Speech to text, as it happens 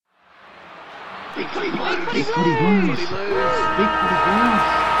Big Footy Blues. Big Footy Blues. Big Footy Blues. Big Footy Blues.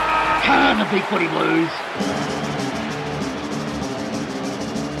 Come on, the Big Footy Blues.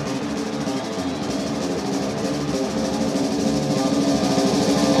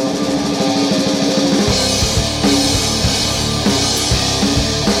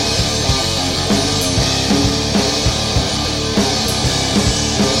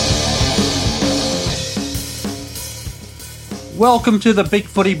 Welcome to the Big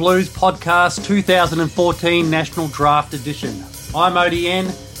Footy Blues podcast 2014 National Draft Edition. I'm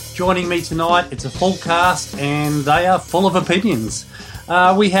ODN. Joining me tonight, it's a full cast and they are full of opinions.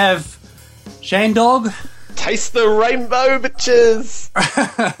 We have Shandog. Taste the rainbow, bitches!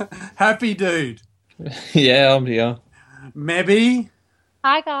 Happy Dude. Yeah, I'm here. Mebby.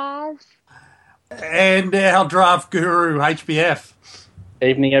 Hi, guys. And our draft guru, HBF.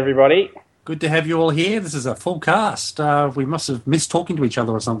 Evening, everybody. Good to have you all here. This is a full cast. We must have missed talking to each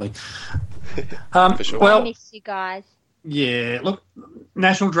other or something. For sure. I miss you guys. Yeah, look,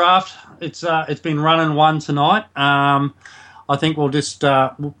 National Draft. It's been run and won tonight. I think we'll just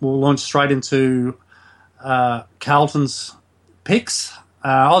we'll launch straight into Carlton's picks.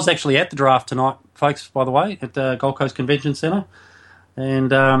 I was actually at the draft tonight, folks. By the way, at the Gold Coast Convention Centre,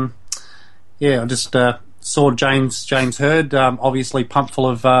 and I just saw James Hird, obviously pumped full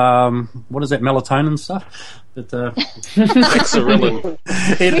of what is that, melatonin stuff. But Hexarillin.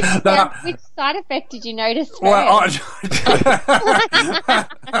 Which side effect did you notice first? Well,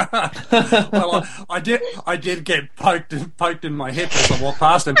 I did get poked in my hip as I walked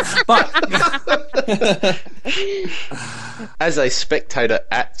past him. But as a spectator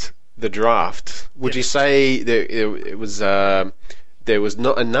at the draft, would you say there was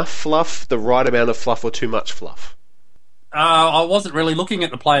not enough fluff, the right amount of fluff, or too much fluff? I wasn't really looking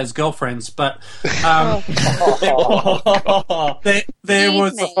at the players' girlfriends, but there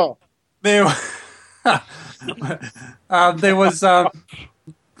was sorry.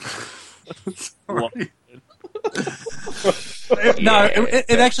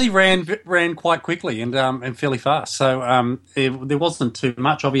 It actually ran quite quickly and fairly fast. So there wasn't too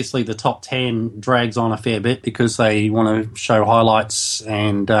much. Obviously, the top 10 drags on a fair bit because they want to show highlights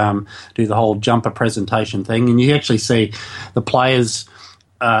and do the whole jumper presentation thing. And you actually see the players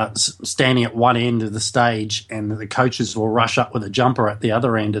standing at one end of the stage, and the coaches will rush up with a jumper at the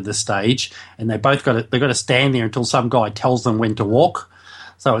other end of the stage, and they've got to stand there until some guy tells them when to walk.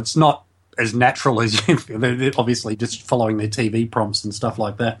 So it's not as natural as you. They're obviously just following their TV prompts and stuff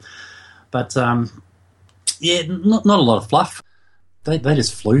like that. But not a lot of fluff. They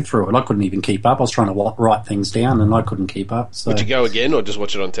just flew through it. I couldn't even keep up. I was trying to write things down and I couldn't keep up. So. Would you go again or just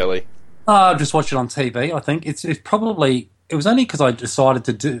watch it on telly? Just watch it on TV. I think it's probably. It was only because I decided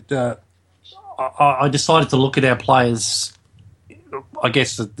to do. I decided to look at our players. I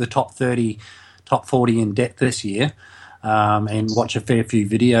guess the top 30, top 40 in depth this year. And watch a fair few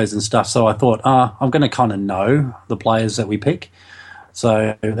videos and stuff. So I thought, I'm going to kind of know the players that we pick.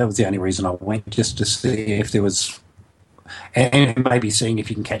 So that was the only reason I went, just to see if there was, and maybe seeing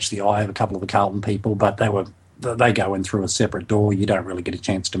if you can catch the eye of a couple of the Carlton people. But they go in through a separate door. You don't really get a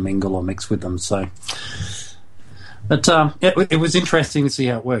chance to mingle or mix with them. So, but it was interesting to see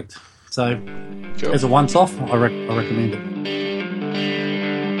how it worked. So Cool. As a once-off, I recommend it.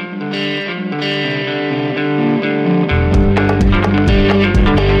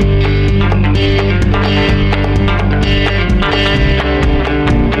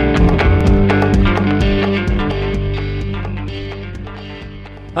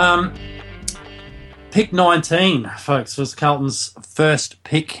 Pick 19, folks, was Carlton's first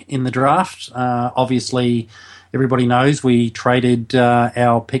pick in the draft. Obviously, everybody knows we traded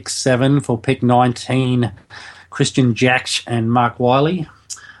our pick 7 for pick 19, Christian Jack and Mark Wiley.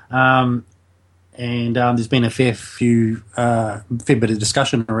 And there's been a fair bit of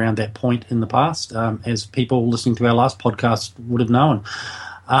discussion around that point in the past, as people listening to our last podcast would have known.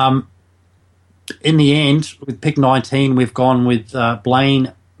 In the end, with pick 19, we've gone with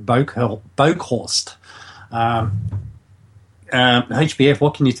Blaine Boekhorst. HBF,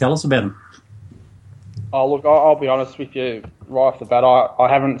 what can you tell us about him? Oh, look, I'll be honest with you right off the bat. I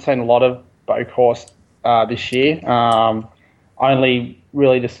haven't seen a lot of Boekhorst this year. I only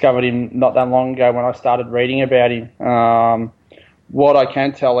really discovered him not that long ago when I started reading about him. What I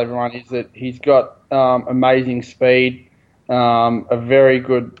can tell everyone is that he's got amazing speed, a very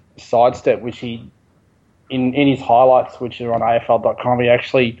good sidestep, which he, in his highlights, which are on AFL.com, he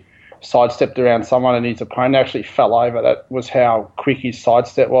actually sidestepped around someone and his opponent actually fell over. That was how quick his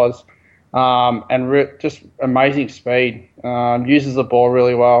sidestep was. Just amazing speed. Uses the ball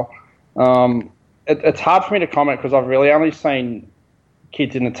really well. It's hard for me to comment because I've really only seen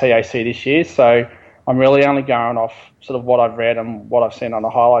kids in the TAC this year. So I'm really only going off sort of what I've read and what I've seen on the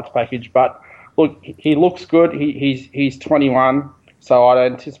highlights package. But look, he looks good. He's 21, so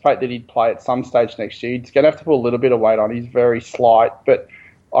I'd anticipate that he'd play at some stage next year. He's going to have to put a little bit of weight on. He's very slight, but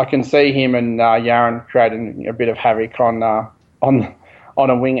I can see him and Yaron creating a bit of havoc on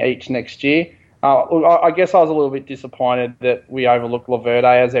a wing each next year. I guess I was a little bit disappointed that we overlooked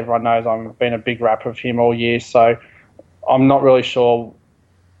Laverde. As everyone knows, I've been a big rapper of him all year, so I'm not really sure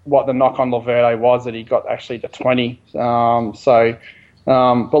what the knock on Laverde was that he got actually to 20. But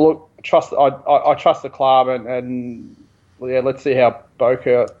look, I trust the club, and let's see how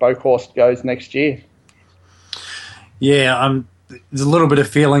Boakhorst goes next year. Yeah, there's a little bit of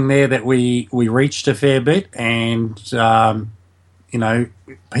feeling there that we reached a fair bit, and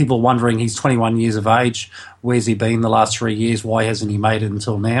people wondering, he's 21 years of age. Where's he been the last 3 years? Why hasn't he made it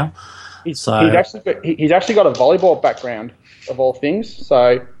until now? He's actually got a volleyball background, of all things.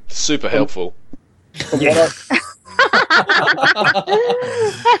 So super helpful.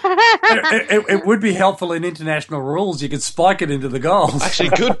 It would be helpful in international rules. You could spike it into the goals. Actually,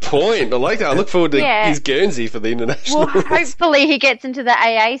 good point. I like that. I look forward to his Guernsey for the international rules. Hopefully he gets into the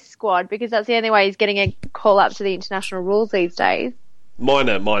AA squad, because that's the only way he's getting a call up to the international rules these days.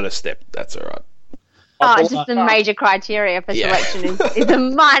 Minor step. That's all right. Just the major criteria for selection is a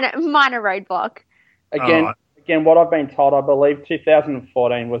minor roadblock. Again, what I've been told, I believe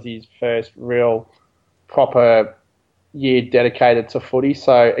 2014 was his first real proper year dedicated to footy.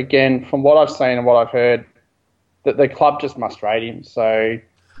 So again, from what I've seen and what I've heard, that the club just must rate him. So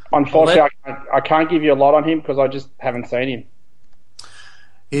unfortunately, I can't give you a lot on him because I just haven't seen him.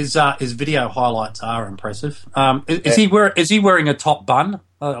 His video highlights are impressive. Is he wearing a top bun,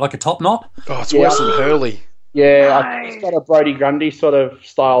 like a top knot? Oh, it's worse than Hurley. Yeah, I think he's got a Brody Grundy sort of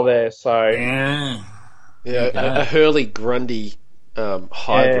style there. So yeah, a Hurley Grundy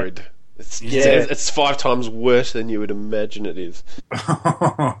hybrid. It's 5 times worse than you would imagine it is.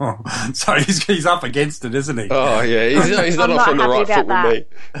 So he's up against it, isn't he? Oh yeah, he's not off on the right foot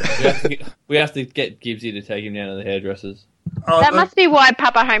with me. We have to get Gibbsy to take him down to the hairdressers. That must be why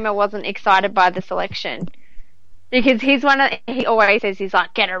Papa Homer wasn't excited by the selection, because he always says he's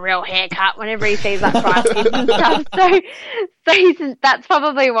like, get a real haircut whenever he sees like prize kids and stuff. So that's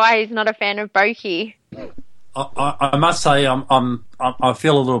probably why he's not a fan of Boki. I must say I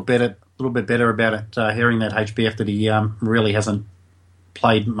feel a little bit better about it hearing that HBF that he really hasn't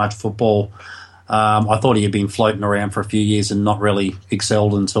played much football. I thought he had been floating around for a few years and not really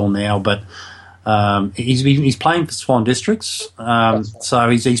excelled until now, but he's playing for Swan Districts, so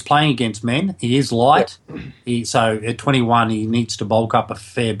he's playing against men. He is light, so at 21 he needs to bulk up a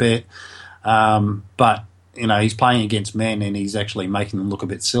fair bit, but he's playing against men and he's actually making them look a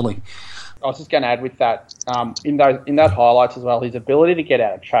bit silly. I was just going to add with that, in that highlights as well, his ability to get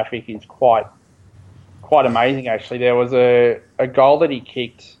out of traffic is quite amazing. Actually, there was a goal that he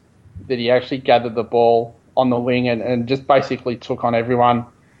kicked that he actually gathered the ball on the wing and just basically took on everyone.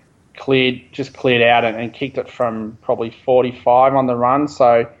 Cleared out and kicked it from probably 45 on the run.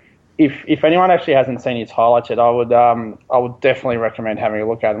 So if anyone actually hasn't seen his highlights yet, I would definitely recommend having a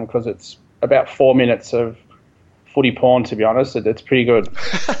look at them, because it's about 4 minutes of footy porn, to be honest. It's pretty good.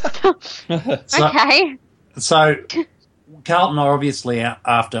 Okay. So Carlton are obviously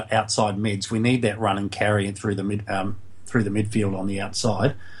after outside mids. We need that run and carry it through the midfield on the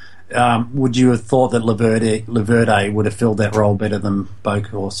outside. Would you have thought that Laverde would have filled that role better than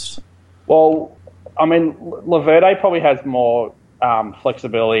Boakhorst? Well, I mean, Laverde probably has more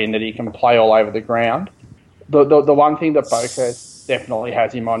flexibility in that he can play all over the ground. The one thing that Boakhorst definitely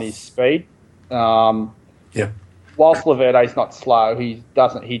has him on is speed. Whilst Laverde's not slow, he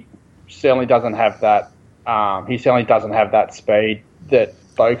certainly doesn't have that. He certainly doesn't have that speed that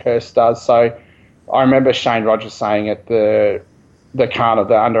Boakhorst does. So I remember Shane Rogers saying at the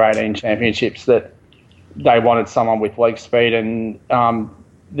under-18 championships that they wanted someone with leg speed, and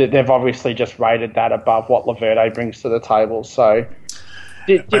they've obviously just rated that above what Laverde brings to the table. So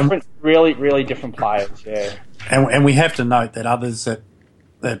different, really, really different players, yeah. And we have to note that others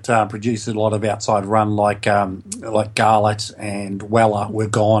that produced a lot of outside run, like Garlett and Weller, were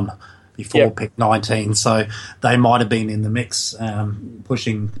gone before pick 19, so they might have been in the mix,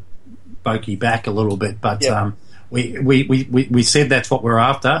 pushing Boki back a little bit, but we said that's what we're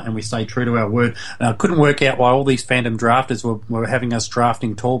after, and we stayed true to our word. I couldn't work out why all these phantom drafters were having us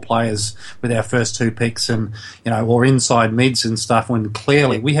drafting tall players with our first 2 picks, and or inside mids and stuff, when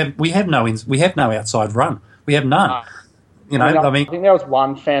clearly we have no outside run. We have none. I think there was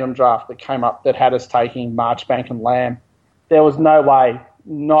one phantom draft that came up that had us taking Marchbank and Lamb. There was no way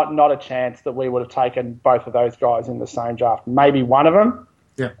not a chance that we would have taken both of those guys in the same draft. Maybe one of them,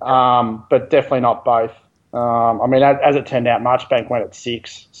 but definitely not both. I mean, as it turned out, Marchbank went at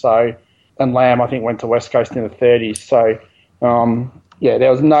 6, and Lamb, I think, went to West Coast in the 30s. So,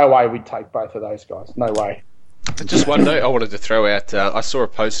 there was no way we'd take both of those guys. No way. Just one note I wanted to throw out. I saw a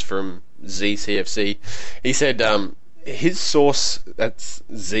post from ZCFC. He said his source, that's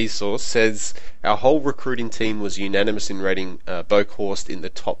Z's source, says our whole recruiting team was unanimous in rating Boakhorst in the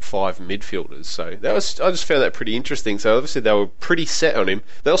top 5 midfielders. So I just found that pretty interesting. So obviously they were pretty set on him.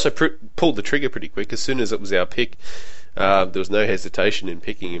 They also pulled the trigger pretty quick as soon as it was our pick. There was no hesitation in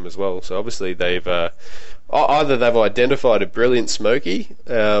picking him as well. So obviously they've either they've identified a brilliant Smokey,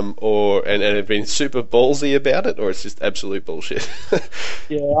 or have been super ballsy about it, or it's just absolute bullshit.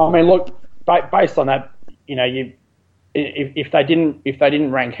 Yeah, I mean, look, based on that, if they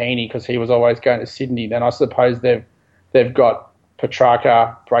didn't rank Heaney because he was always going to Sydney, then I suppose they've got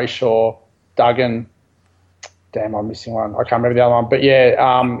Petrarca, Brayshaw, Duggan. Damn, I'm missing one. I can't remember the other one, but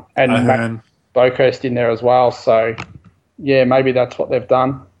and Boakhurst in there as well. So yeah, maybe that's what they've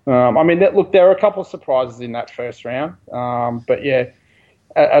done. I mean, there are a couple of surprises in that first round, but yeah,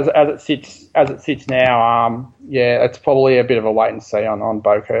 as it sits now, it's probably a bit of a wait and see on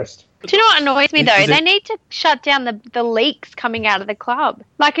Boakhurst. Do you know what annoys me though? They need to shut down the leaks coming out of the club.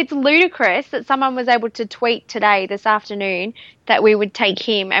 Like, it's ludicrous that someone was able to tweet this afternoon, that we would take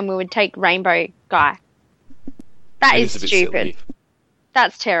him and we would take Rainbow Guy. That is stupid. Silly.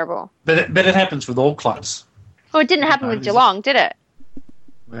 That's terrible. But it happens with all clubs. Well, it didn't happen with Geelong, did it?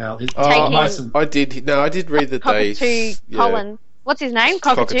 Well, I did. No, I did read that Cockatoo Collins. What's his name?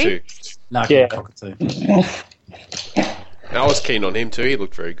 Cockatoo? No, yeah. Cockatoo. I was keen on him too. He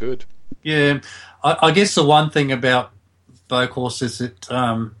looked very good. Yeah, I guess the one thing about Boakhorst is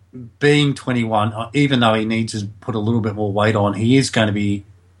that being 21, even though he needs to put a little bit more weight on, he is going to be,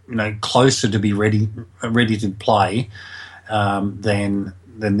 closer to be ready to play than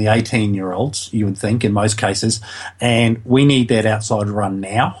the 18-year-olds, you would think, in most cases. And we need that outside run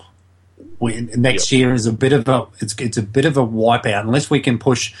now. Next year is a bit of a it's a bit of a wipeout unless we can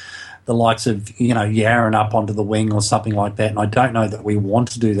push the likes of Yaron up onto the wing or something like that. And I don't know that we want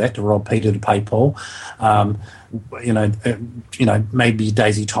to do that to rob Peter to pay Paul. Maybe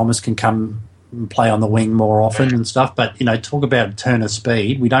Daisy Thomas can come and play on the wing more often and stuff. But talk about turn of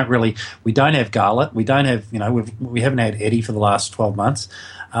speed. We don't have Garlett. We don't have we haven't had Eddie for the last 12 months.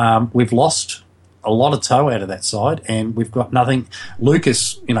 We've lost a lot of toe out of that side, and we've got nothing.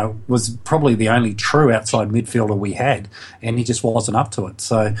 Lucas, was probably the only true outside midfielder we had, and he just wasn't up to it.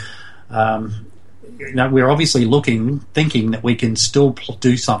 So, we're obviously thinking that we can still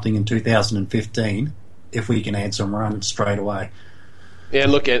do something in 2015 if we can add some runs straight away. Yeah,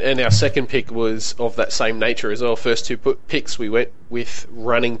 look, and our second pick was of that same nature as well. First two picks we went with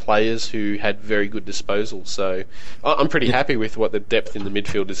running players who had very good disposal. So I'm pretty happy with what the depth in the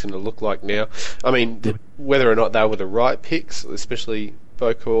midfield is going to look like now. I mean, whether or not they were the right picks, especially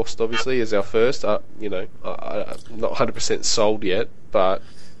Boakhorst, obviously, as our first, I'm not 100% sold yet, but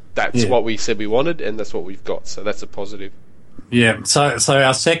that's what we said we wanted, and that's what we've got. So that's a positive. Yeah, so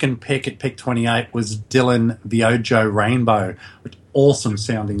our second pick at pick 28 was Dylan Viojo Rainbow, which awesome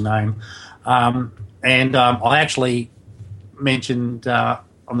sounding name. I actually mentioned on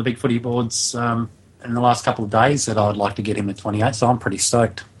the Big Footy boards in the last couple of days that I'd like to get him at 28, so I'm pretty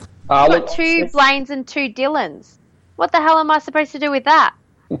stoked. Got 2 Blaines and 2 Dylans. What the hell am I supposed to do with that?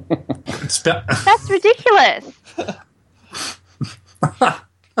 That's ridiculous.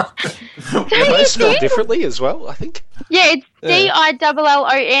 They spell differently as well, I think. Yeah, it's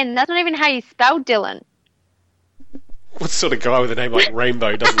Dillon. That's not even how you spell Dylan. What sort of guy with a name like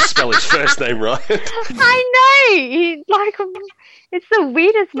Rainbow doesn't spell his first name right? I know. It's the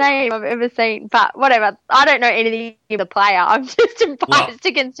weirdest name I've ever seen. But whatever. I don't know anything of the player. I'm just biased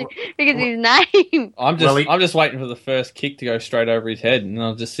against him because of his name. I'm just waiting for the first kick to go straight over his head, and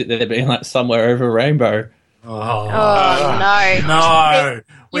I'll just sit there being like somewhere over a rainbow. Oh no! No,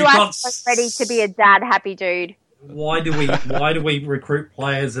 you are ready to be a dad happy dude. Why do we recruit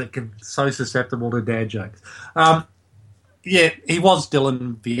players that are so susceptible to dad jokes? Yeah, he was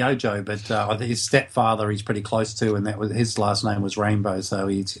Dylan Viojo, but his stepfather he's pretty close to, and his last name was Rainbow, so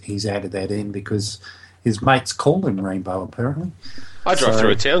he's added that in because his mates called him Rainbow apparently. I drive through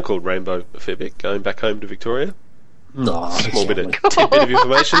a town called Rainbow a fair bit, going back home to Victoria. Small bit of tidbit of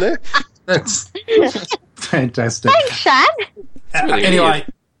information there. That's fantastic. Thanks, Shan. Really anyway,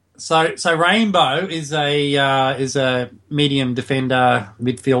 so Rainbow is a medium defender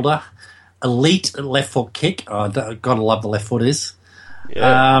midfielder. Elite left foot kick. Oh, gotta love the left foot is.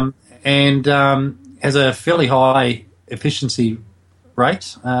 Yeah. And has a fairly high efficiency rate.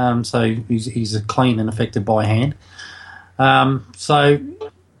 So he's a clean and effective by hand. So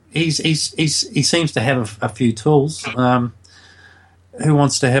he seems to have a few tools. Who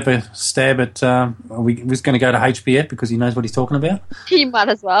wants to have a stab at? We was going to go to HBF because he knows what he's talking about. You might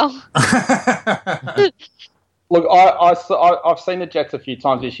as well. Look, I've seen the Jets a few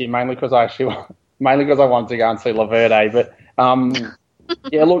times this year, mainly because I wanted to go and see Laverde. But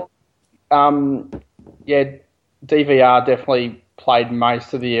DVR definitely played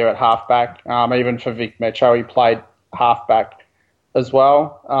most of the year at halfback. Even for Vic Metro, he played halfback as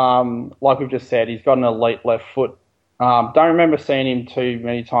well. Like we've just said, he's got an elite left foot. Don't remember seeing him too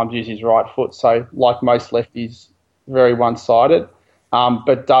many times use his right foot. So, like most lefties, very one-sided.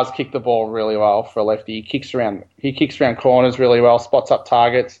 But does kick the ball really well for a lefty. He kicks around corners really well, spots up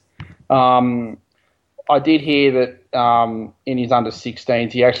targets. I did hear that in his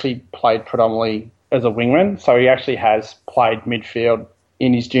under-16s, he actually played predominantly as a wingman. So he actually has played midfield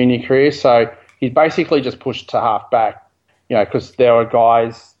in his junior career. So he's basically just pushed to half-back, because there were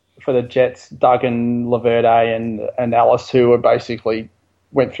guys for the Jets, Duggan, Laverde and Ellis, who were basically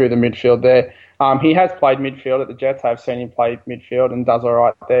went through the midfield there. He has played midfield at the Jets. I've seen him play midfield and does all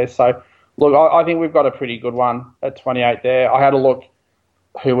right there. So, look, I think we've got a pretty good one at 28 there. I had a look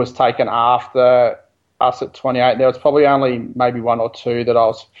who was taken after us at 28. There was probably only maybe one or two that I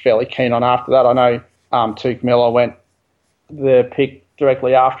was fairly keen on after that. I know Tuke Miller went the pick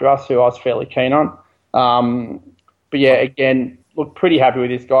directly after us, who I was fairly keen on. But, yeah, again, look, pretty happy with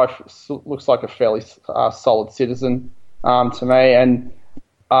this guy. Looks like a fairly solid citizen to me. And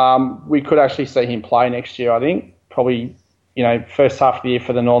we could actually see him play next year, I think. Probably, first half of the year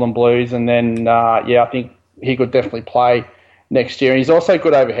for the Northern Blues. And then, I think he could definitely play next year. And he's also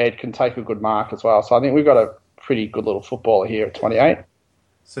good overhead, can take a good mark as well. So I think we've got a pretty good little footballer here at 28.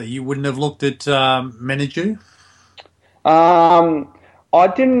 So you wouldn't have looked at Menadue? I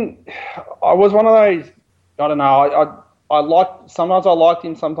didn't. I was one of those, I don't know, sometimes I liked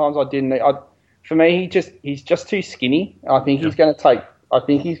him, sometimes I didn't. For me, he's just too skinny. I think he's going to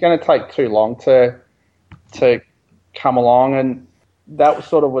take too long to come along, and that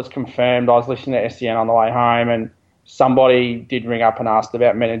sort of was confirmed. I was listening to SEN on the way home, and somebody did ring up and asked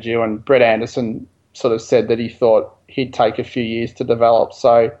about Menadue, and Brett Anderson sort of said that he thought he'd take a few years to develop.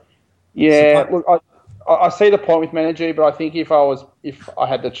 So, yeah, look, I see the point with Menadue, but I think if I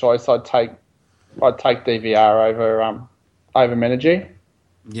had the choice, I'd take DVR over Menadue.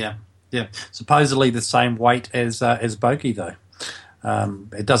 Yeah. Supposedly the same weight as Boki, though.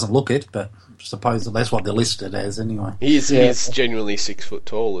 It doesn't look it, but supposedly that's what they're listed as anyway. He's genuinely 6 foot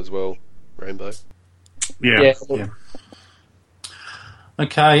tall as well, Rainbow. Yeah.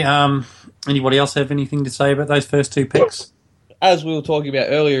 Okay. Anybody else have anything to say about those first two picks? As we were talking about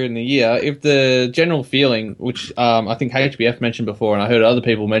earlier in the year, if the general feeling, which I think HBF mentioned before, and I heard other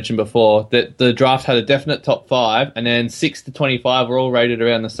people mention before, that the draft had a definite top 5, and then 6 to 25 were all rated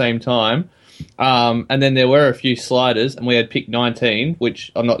around the same time, and then there were a few sliders, and we had pick 19,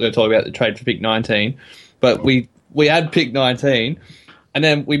 which I'm not going to talk about the trade for pick 19, but we had pick 19, and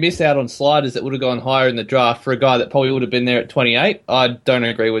then we missed out on sliders that would have gone higher in the draft for a guy that probably would have been there at 28. I don't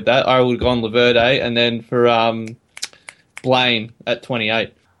agree with that. I would have gone Laverde, and then for Blaine at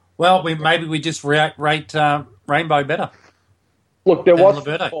 28. Well, maybe we just rate Rainbow better. Look, there was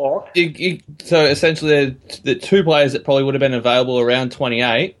talk. So essentially, the two players that probably would have been available around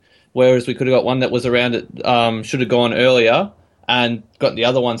 28, whereas we could have got one that was around at should have gone earlier and got the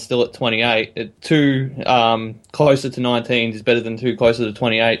other one still at 28. Two closer to 19s is better than two closer to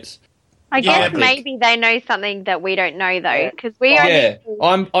 28s. I guess maybe they know something that we don't know, though, because we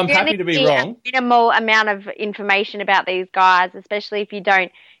I'm happy to be wrong. A minimal amount of information about these guys, especially if you don't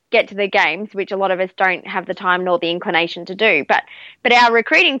get to the games, which a lot of us don't have the time nor the inclination to do. But our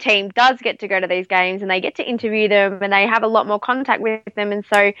recruiting team does get to go to these games, and they get to interview them, and they have a lot more contact with them, and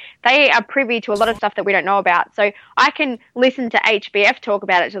so they are privy to a lot of stuff that we don't know about. So I can listen to HBF talk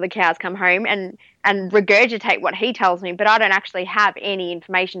about it till the cows come home and regurgitate what he tells me, but I don't actually have any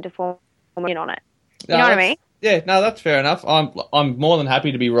information to form in on it. You know what I mean? Yeah, no, that's fair enough. I'm more than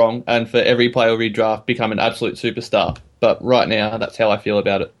happy to be wrong and for every player we draft become an absolute superstar. But right now, that's how I feel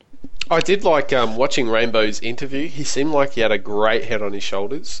about it. I did like watching Rainbow's interview. He seemed like he had a great head on his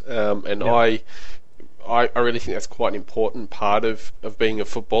shoulders, and I really think that's quite an important part of being a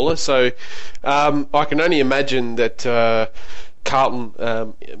footballer. So I can only imagine that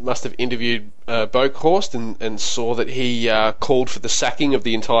Carlton must have interviewed Boakhorst and saw that he called for the sacking of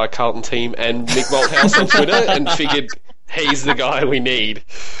the entire Carlton team and Mick Malthouse on Twitter and figured he's the guy we need.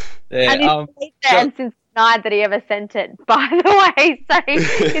 Yeah, and since denied that he ever sent it, by the way. So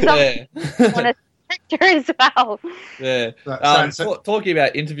he's obviously want to character as well. Yeah. So- Talking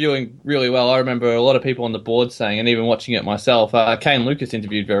about interviewing really well, I remember a lot of people on the board saying, and even watching it myself, Kane Lucas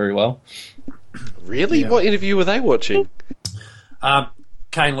interviewed very well. Really? Yeah. What interview were they watching?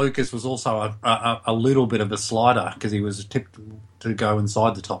 Kane Lucas was also a little bit of a slider because he was tipped to go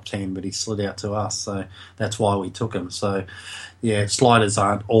inside the top 10, but he slid out to us, so that's why we took him. So, yeah, sliders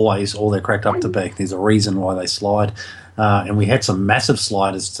aren't always all they're cracked up to be. There's a reason why they slide, and we had some massive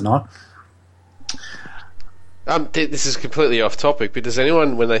sliders tonight. This is completely off topic, but does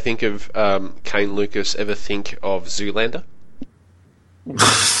anyone, when they think of Kane Lucas, ever think of Zoolander?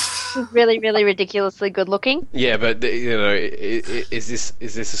 He's really, really ridiculously good looking. Yeah, but is this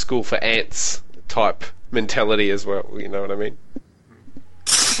a school for ants type mentality as well? You know what I mean?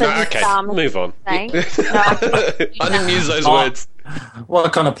 So No, just, okay, move on. saying. I didn't use those words.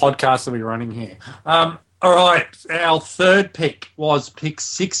 What kind of podcast are we running here? All right, our third pick was pick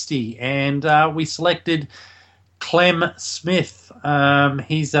 60, and we selected Clem Smith.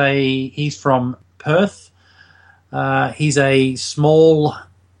 He's from Perth. He's a small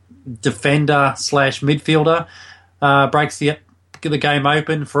defender / midfielder. Breaks the game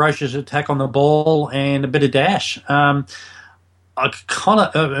open, ferocious attack on the ball, and a bit of dash.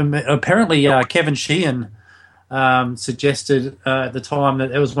 Apparently Kevin Sheehan suggested at the time that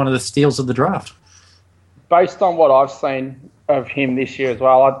it was one of the steals of the draft. Based on what I've seen of him this year as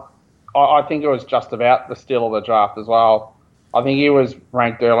well, I think it was just about the steal of the draft as well. I think he was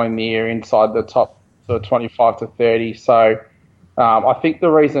ranked early in the year inside the top sort of 25 to 30. So I think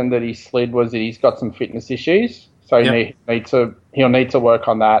the reason that he slid was that he's got some fitness issues. So he'll need to work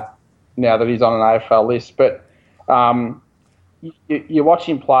on that now that he's on an AFL list. But you watch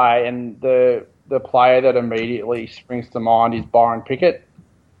him play, and the player that immediately springs to mind is Byron Pickett.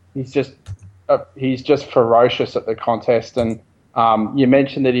 He's just ferocious at the contest, and you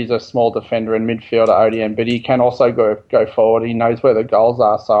mentioned that he's a small defender and midfielder, ODM, but he can also go forward. He knows where the goals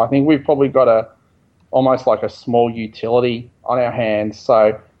are, so I think we've probably got almost like a small utility on our hands.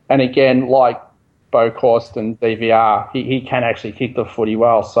 So, and again, like Bokhorst and DVR, he can actually kick the footy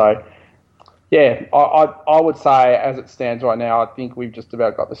well. So, yeah, I would say as it stands right now, I think we've just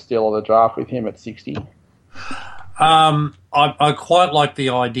about got the steal of the draft with him at 60. I quite like the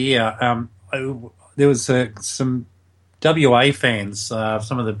idea. There was some WA fans,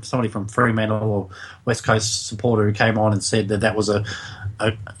 somebody from Fremantle or West Coast supporter who came on and said that was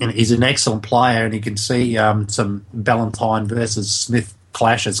he's an excellent player, and he can see some Ballantyne versus Smith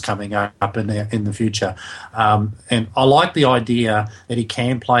clashes coming up in the future. And I like the idea that he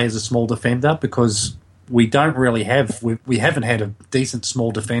can play as a small defender, because we don't really we haven't had a decent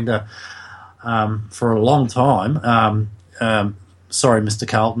small defender for a long time. Sorry, Mr.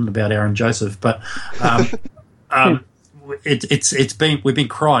 Carlton, about Aaron Joseph, but we've been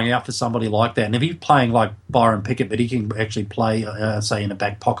crying out for somebody like that. And if he's playing like Byron Pickett, but he can actually play, say, in a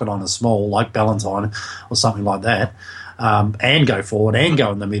back pocket on a small, like Ballantyne or something like that, and go forward and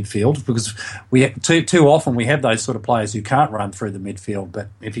go in the midfield, because too often we have those sort of players who can't run through the midfield. But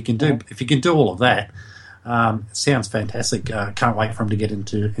if you can do all of that, it sounds fantastic. Can't wait for him to get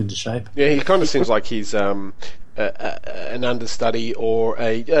into shape. Yeah, he kind of seems like he's an understudy or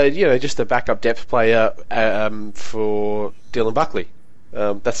just a backup depth player for Dylan Buckley.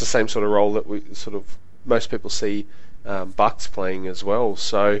 That's the same sort of role that we sort of most people see Bucks playing as well.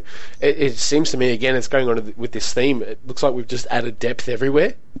 So it seems to me, again, it's going on with this theme. It looks like we've just added depth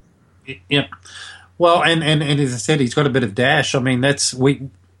everywhere. Yep. Well, and as I said, he's got a bit of dash. I mean,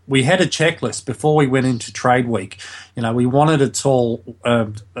 we had a checklist before we went into trade week. We wanted a tall,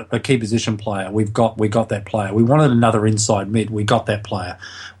 a key position player. We got that player. We wanted another inside mid. We got that player.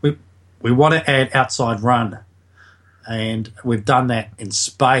 We want to add outside run, and we've done that in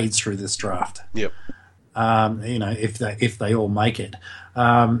spades through this draft. Yep. If they all make it.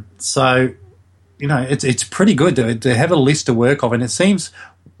 So it's pretty good to have a list to work off, and it seems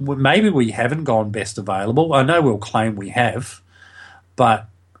maybe we haven't gone best available. I know we'll claim we have, but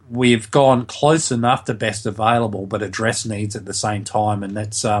we've gone close enough to best available, but address needs at the same time, and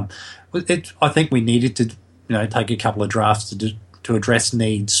that's I think we needed to take a couple of drafts to address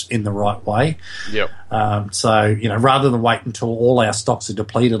needs in the right way. Yep. So rather than wait until all our stocks are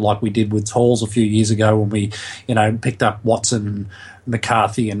depleted, like we did with Talls a few years ago, when we picked up Watson,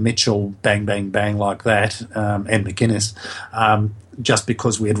 McCarthy, and Mitchell, bang bang bang like that, and McInnes, just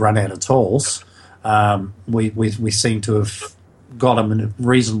because we had run out of Talls, we seem to have got them in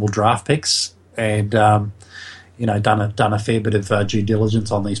reasonable draft picks, and done a fair bit of due diligence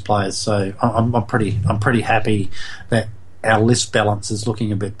on these players. So I'm pretty happy that our list balance is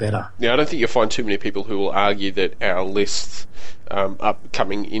looking a bit better. Yeah, I don't think you'll find too many people who will argue that our lists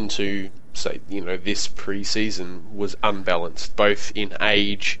coming into say, this pre-season was unbalanced, both in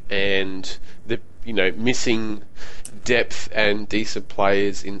age and the missing depth and decent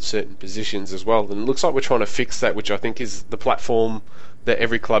players in certain positions as well. And it looks like we're trying to fix that, which I think is the platform that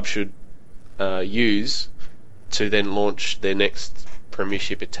every club should use to then launch their next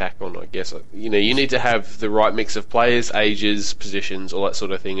premiership attack on, I guess. You need to have the right mix of players, ages, positions, all that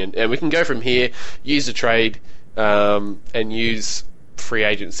sort of thing. And we can go from here, use the trade, and use free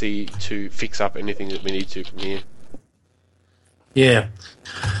agency to fix up anything that we need to from here. Yeah.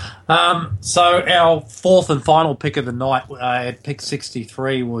 So our fourth and final pick of the night at pick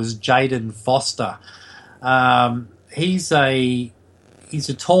 63 was Jaden Foster. He's a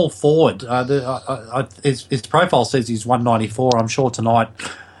tall forward. His profile says he's 194. I'm sure tonight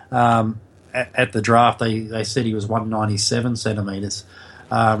at the draft they said he was 197 centimetres,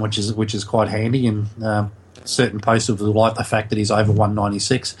 which is quite handy, and certain posters will like the fact that he's over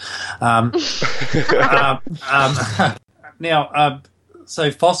 196. Now, so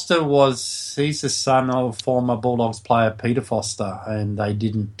Foster he's the son of former Bulldogs player Peter Foster, and they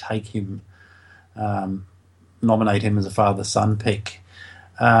didn't take him, nominate him as a father-son pick.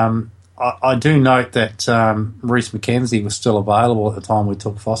 I do note that Reece McKenzie was still available at the time we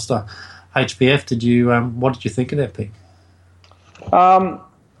took Foster. HBF, what did you think of that pick?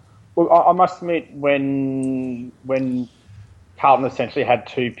 Well, I must admit, when Carlton essentially had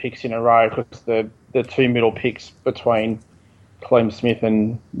two picks in a row, because the two middle picks between Clem Smith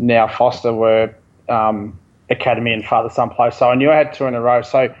and now Foster were academy and father-son players, so I knew I had two in a row.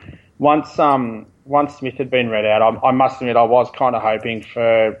 So once Smith had been read out, I must admit I was kind of hoping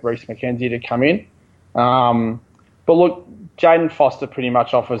for Reece McKenzie to come in. But look, Jaden Foster pretty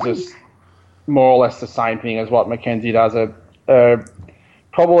much offers us more or less the same thing as what McKenzie does.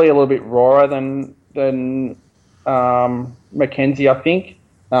 Probably a little bit rawer than McKenzie, I think.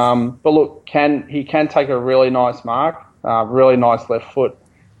 But look, he can take a really nice mark, really nice left foot.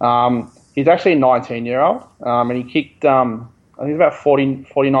 He's actually a 19-year-old, and he kicked, I think, about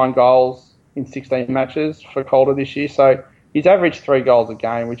 49 goals in 16 matches for Calder this year. So he's averaged 3 goals a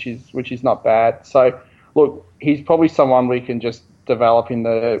game, which is not bad. So look, he's probably someone we can just develop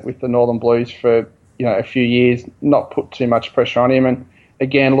with the Northern Blues for a few years, not put too much pressure on him. And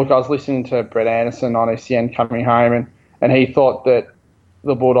again, look, I was listening to Brett Anderson on SEN coming home, and he thought that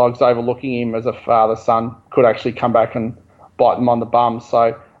the Bulldogs overlooking him as a father-son could actually come back and bite them on the bum.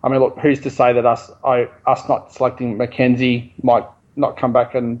 So, I mean, look, who's to say that us not selecting McKenzie might not come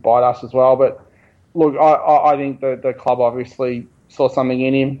back and bite us as well? But look, I think the club obviously saw something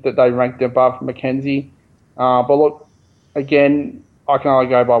in him that they ranked above McKenzie. But look, again, I can only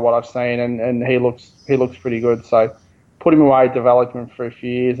go by what I've seen, and he looks pretty good. So put him away, develop him for a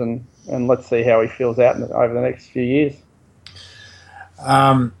few years, and let's see how he feels out over the next few years.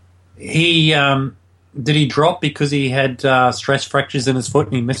 Did he drop because he had stress fractures in his foot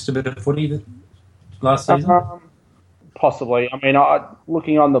and he missed a bit of footy last season? Possibly. I mean,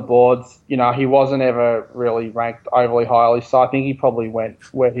 looking on the boards, he wasn't ever really ranked overly highly, so I think he probably went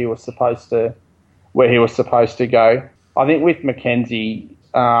where he was supposed to go. I think with McKenzie,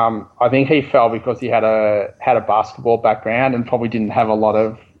 I think he fell because he had a basketball background and probably didn't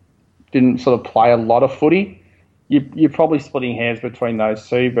sort of play a lot of footy. You're probably splitting hairs between those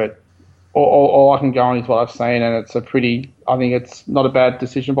two, but all I can go on is what I've seen, and I think it's not a bad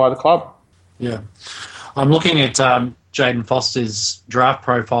decision by the club. Yeah. I'm looking at Jaden Foster's draft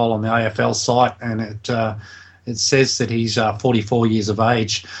profile on the AFL site, and it says that he's 44 years of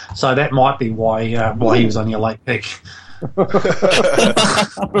age, so that might be why he was on your late pick.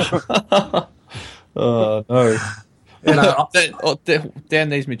 Oh, no. Damn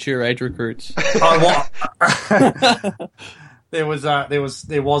these mature age recruits. There was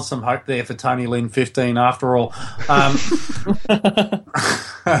some hope there for Tony Lynn 15 after all.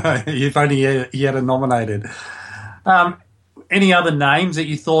 You've only yet nominated. Any other names that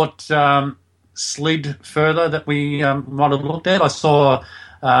you thought slid further that we might have looked at? I saw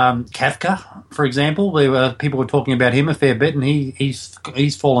Kafka, for example. People were talking about him a fair bit, and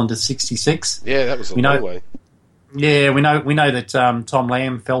he's fallen to 66. Yeah, that was a long way. Yeah, we know that Tom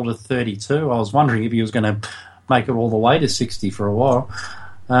Lamb fell to 32. I was wondering if he was going to make it all the way to 60 for a while.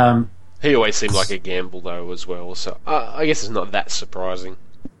 He always seemed like a gamble, though, as well. So I guess it's not that surprising.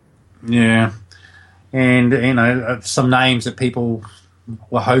 Yeah, and some names that people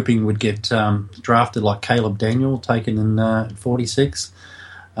were hoping would get drafted, like Caleb Daniel, taken in 46,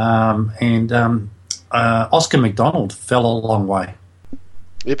 and Oscar McDonald fell a long way.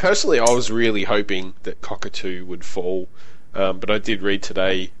 Yeah, personally, I was really hoping that Cockatoo would fall But I did read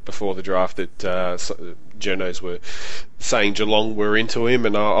today before the draft that journos were saying Geelong were into him,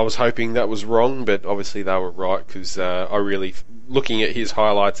 and I was hoping that was wrong, but obviously they were right, because looking at his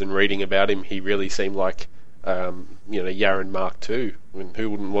highlights and reading about him, he really seemed like Yaron Mark II. I mean, who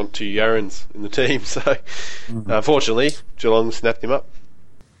wouldn't want 2 Yarons in the team? So, unfortunately, Geelong snapped him up.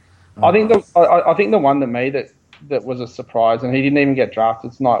 I think the one that was a surprise, and he didn't even get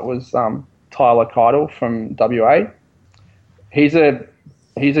drafted tonight, was Tyler Keidel from WA. He's a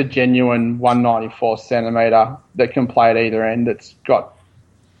genuine 194 centimetre that can play at either end. That's got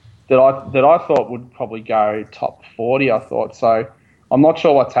that I thought would probably go top 40. I thought so. I'm not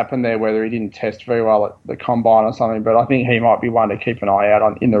sure what's happened there, whether he didn't test very well at the combine or something, but I think he might be one to keep an eye out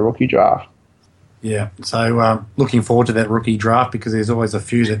on in the rookie draft. Yeah, so looking forward to that rookie draft, because there's always a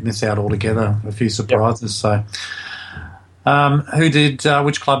few that miss out altogether, a few surprises. Yep. So,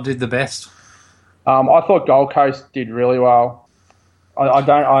 which club did the best? I thought Gold Coast did really well.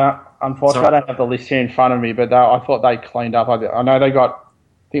 Unfortunately, I don't have the list here in front of me, but I thought they cleaned up. I know I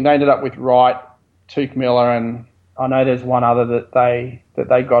think they ended up with Wright, Tuke Miller, and I know there's one other that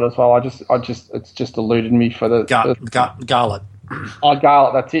they got as well. It's just eluded me for the Garlett. Oh,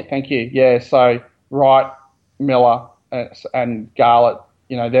 Garlett, that's it. Thank you. Yeah, so Wright, Miller, and Garlett.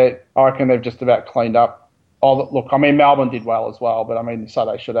 I reckon they've just about cleaned up. Oh, look, I mean, Melbourne did well as well, but I mean, so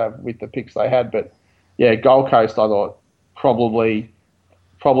they should have with the picks they had. But yeah, Gold Coast, I thought probably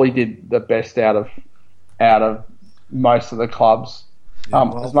did the best out of most of the clubs.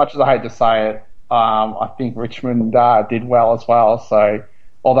 As much as I hate to say it, I think Richmond did well as well. So,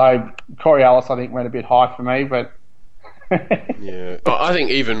 although Corey Ellis, I think, went a bit high for me, but yeah, I think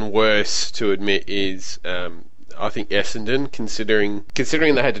even worse to admit is I think Essendon, considering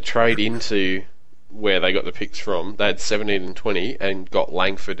they had to trade into where they got the picks from, they had 17 and 20 and got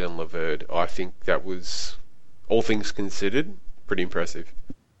Langford and Laverde. I think that was, all things considered, pretty impressive.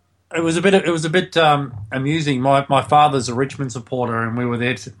 It was a bit amusing. My father's a Richmond supporter, and we were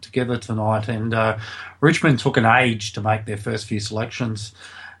there together tonight. And Richmond took an age to make their first few selections,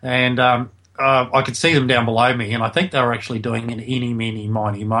 and I could see them down below me, and I think they were actually doing an eeny, meeny,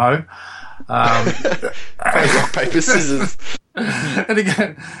 miny, mo. Rock, paper, scissors. And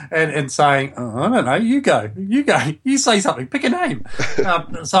again, and saying, I don't know, you go, you say something, pick a name.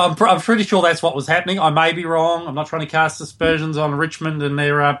 So I'm pretty sure that's what was happening. I may be wrong. I'm not trying to cast aspersions on Richmond and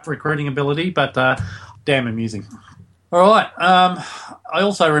their recruiting ability, but damn amusing. All right. I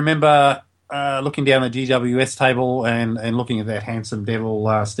also remember looking down the GWS table and looking at that handsome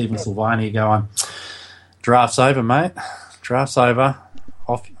devil, Stephen Silvani, going, draft's over, mate. Draft's over.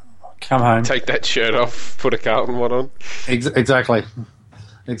 Off. Come home. Take that shirt off. Put a Carlton one on. Exactly.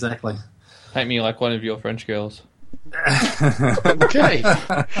 Paint me like one of your French girls. Okay.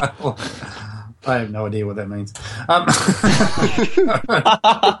 Well, I have no idea what that means.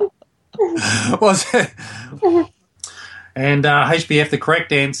 And HBF, the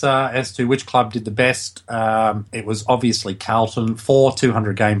correct answer as to which club did the best, it was obviously Carlton. 4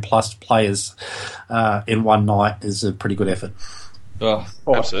 200-game plus players in one night is a pretty good effort. Oh,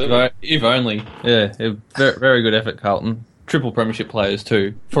 absolutely. If only. Yeah, very, very good effort, Carlton. Triple premiership players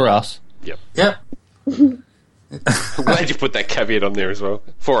too, for us. Yep. Glad you put that caveat on there as well.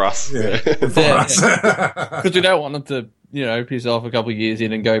 For us. Yeah. For us. Because we don't want them to, piss off a couple of years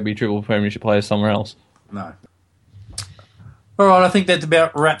in and go be triple premiership players somewhere else. No. All right, I think that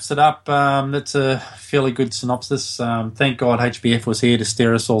about wraps it up. That's a fairly good synopsis. Thank God HBF was here to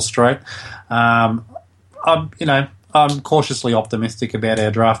steer us all straight. I'm cautiously optimistic about our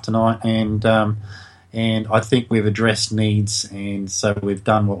draft tonight, and I think we've addressed needs, and so we've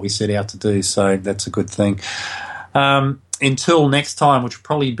done what we set out to do. So that's a good thing. Until next time, which will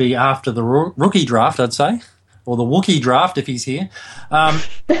probably be after the rookie draft, I'd say, or the Wookiee draft if he's here.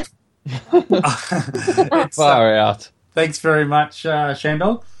 Far out. Thanks very much,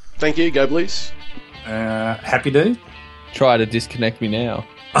 Shandog. Thank you. Go Blues. Happy to. Try to disconnect me now.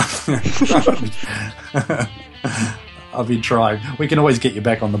 I've been trying. We can always get you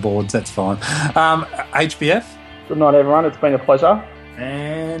back on the boards. That's fine. HBF. Good night, everyone. It's been a pleasure.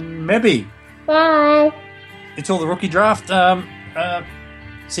 And Mebby. Bye. Until the rookie draft.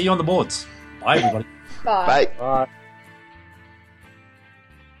 See you on the boards. Bye, everybody. Bye. Bye. Bye.